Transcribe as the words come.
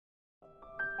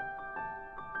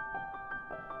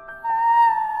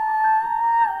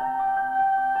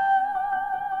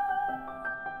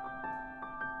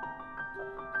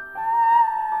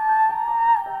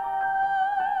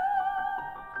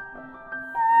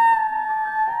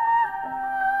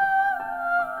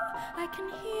can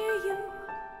hear you,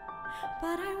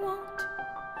 but I won't.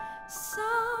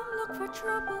 Some look for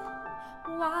trouble,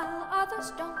 while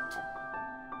others don't.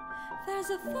 There's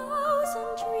 1,000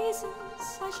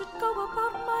 reasons I should go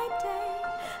about my day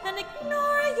and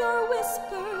ignore your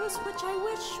whispers, which I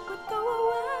wish would go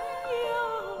away.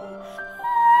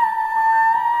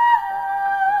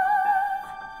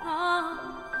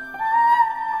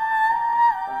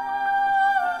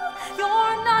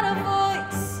 You're not a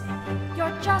voice,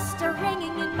 you're just a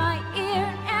ringing in my ear.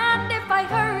 And if I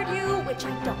heard you, which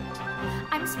I don't,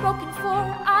 I'm spoken for,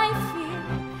 I fear.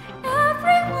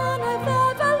 Everyone I've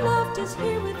ever loved is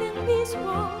here within these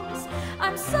walls.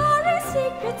 I'm sorry,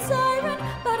 secret siren,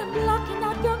 but I'm blocking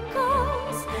out your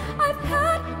calls. I've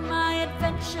had my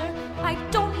adventure, I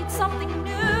don't need something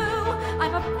new.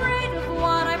 I'm afraid of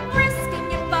what I'm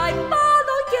risking if I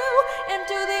follow you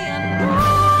into the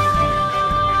unknown.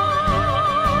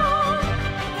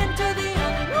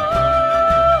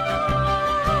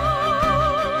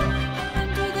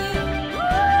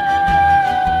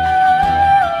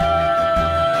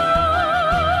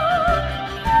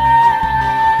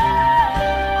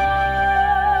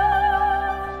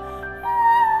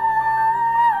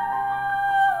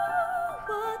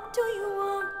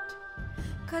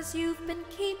 Cause you've been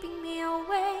keeping me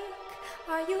awake.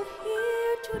 Are you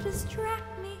here to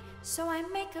distract me so I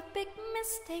make a big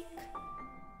mistake?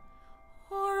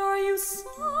 Or are you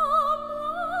someone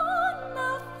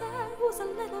out there who's a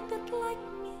little bit like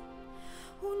me,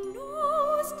 who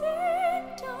knows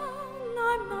deep down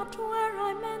I'm not where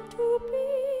I'm meant to be?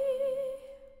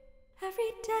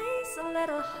 Every day's a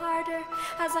little harder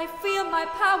as I feel my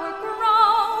power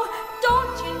grow.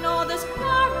 Don't you know there's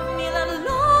part of me that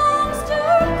longs to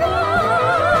go?